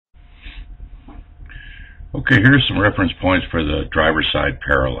Okay, here's some reference points for the driver's side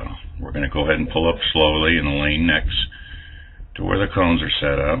parallel. We're going to go ahead and pull up slowly in the lane next to where the cones are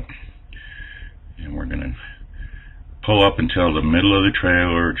set up. And we're going to pull up until the middle of the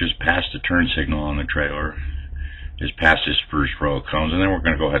trailer, just past the turn signal on the trailer, just past this first row of cones, and then we're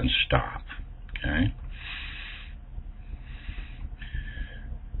going to go ahead and stop. Okay?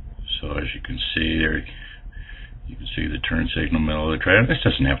 So as you can see there, you can see the turn signal middle of the trailer. This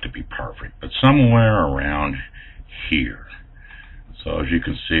doesn't have to be perfect, but somewhere around here. So as you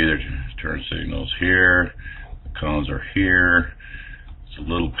can see, there's turn signals here, the cones are here, it's a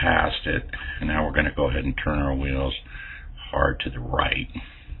little past it, and now we're going to go ahead and turn our wheels hard to the right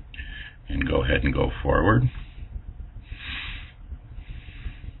and go ahead and go forward.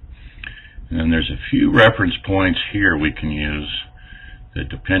 And then there's a few reference points here we can use that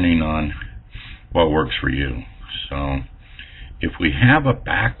depending on what works for you. So if we have a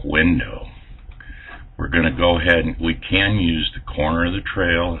back window, we're going to go ahead and we can use the corner of the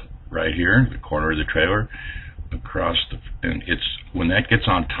trail right here, the corner of the trailer across the, and it's when that gets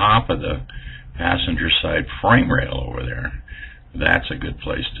on top of the passenger side frame rail over there, that's a good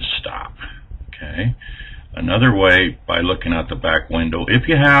place to stop. Okay. Another way, by looking out the back window, if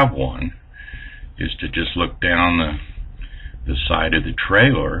you have one, is to just look down the side of the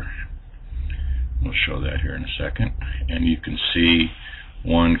trailer. We'll show that here in a second, and you can see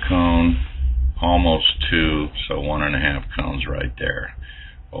one cone, almost two, so 1.5 cones right there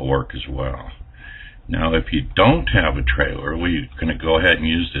will work as well. Now if you don't have a trailer, we're going to go ahead and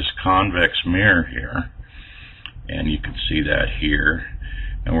use this convex mirror here, and you can see that here,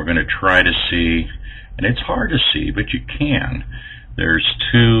 and we're going to try to see, and it's hard to see, but you can. There's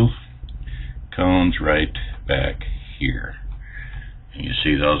 2 cones right back here. And you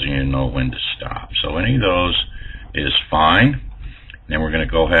see those and you know when to stop. So any of those is fine. Then we're going to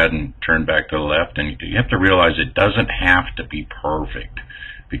go ahead and turn back to the left, and you have to realize it doesn't have to be perfect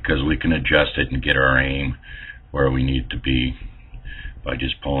because we can adjust it and get our aim where we need to be by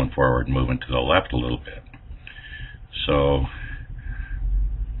just pulling forward and moving to the left a little bit. So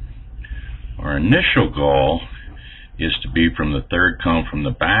our initial goal is to be from the 3rd cone from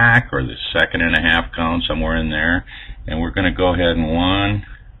the back, or the 2.5 cone, somewhere in there, and we're going to go ahead and 1,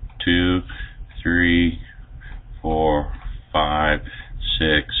 2, 3, 4, 5,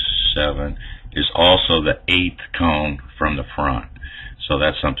 6, 7 is also the 8th cone from the front. So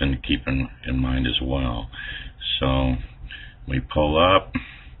that's something to keep in mind as well. So we pull up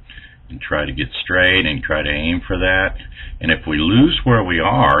and try to get straight and try to aim for that. And if we lose where we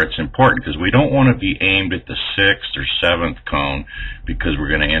are, it's important because we don't want to be aimed at the 6th or 7th cone, because we're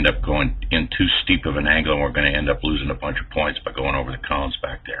going to end up going in too steep of an angle and we're going to end up losing a bunch of points by going over the cones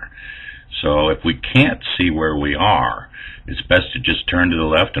back there. So if we can't see where we are, it's best to just turn to the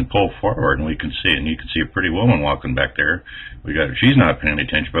left and pull forward, and we can see it. And you can see a pretty woman walking back there. She's not paying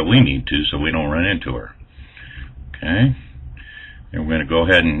attention, but we need to, so we don't run into her. Okay. And we're going to go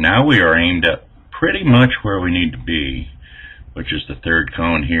ahead, and now we are aimed at pretty much where we need to be, which is the 3rd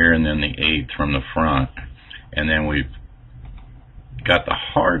cone here and then the 8th from the front. And then we've got the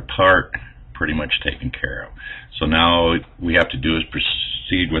hard part pretty much taken care of. So now all we have to do is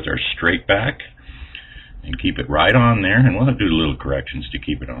proceed with our straight back and keep it right on there, and we'll have to do little corrections to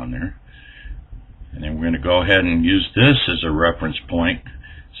keep it on there. And then we're going to go ahead and use this as a reference point.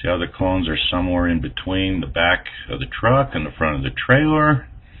 See how the cones are somewhere in between the back of the truck and the front of the trailer.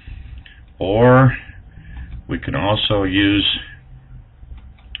 Or we can also use,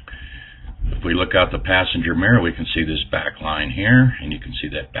 if we look out the passenger mirror, we can see this back line here, and you can see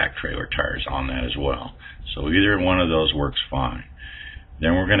that back trailer tires on that as well. So either one of those works fine.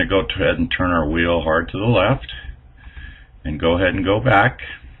 Then we're going to go ahead and turn our wheel hard to the left and go ahead and go back.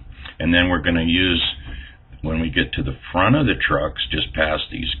 And then we're going to use, when we get to the front of the trucks, just past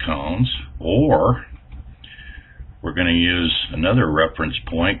these cones, or we're going to use another reference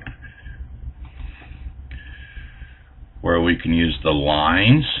point where we can use the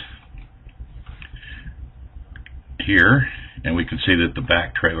lines here, and we can see that the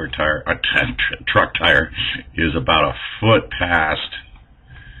back trailer tire, truck tire, is about a foot past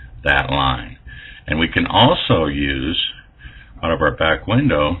that line. And we can also use, out of our back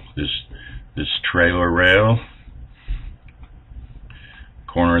window, this trailer rail,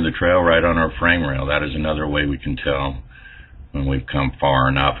 corner of the trail right on our frame rail. That is another way we can tell when we've come far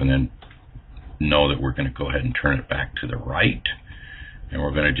enough, and then know that we're going to go ahead and turn it back to the right, and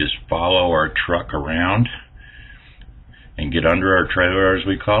we're going to just follow our truck around and get under our trailer, as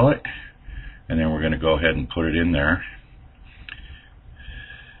we call it, and then we're going to go ahead and put it in there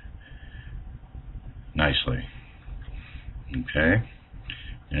nicely. Okay,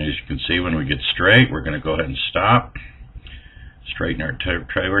 And as you can see, when we get straight, we're going to go ahead and stop, straighten our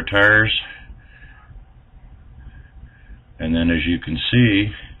trailer tires, and then as you can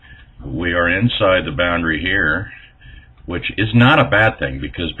see, we are inside the boundary here, which is not a bad thing,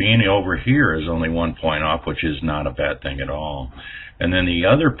 because being over here is only 1 point off, which is not a bad thing at all. And then the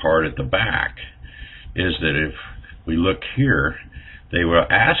other part at the back is that if we look here, they will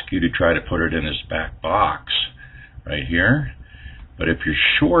ask you to try to put it in this back box right here. But if you're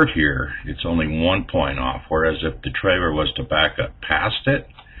short here, it's only 1 point off, whereas if the trailer was to back up past it,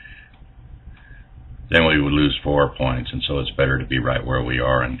 then we would lose 4 points, and so it's better to be right where we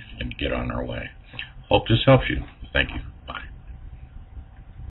are and get on our way. Hope this helps you. Thank you.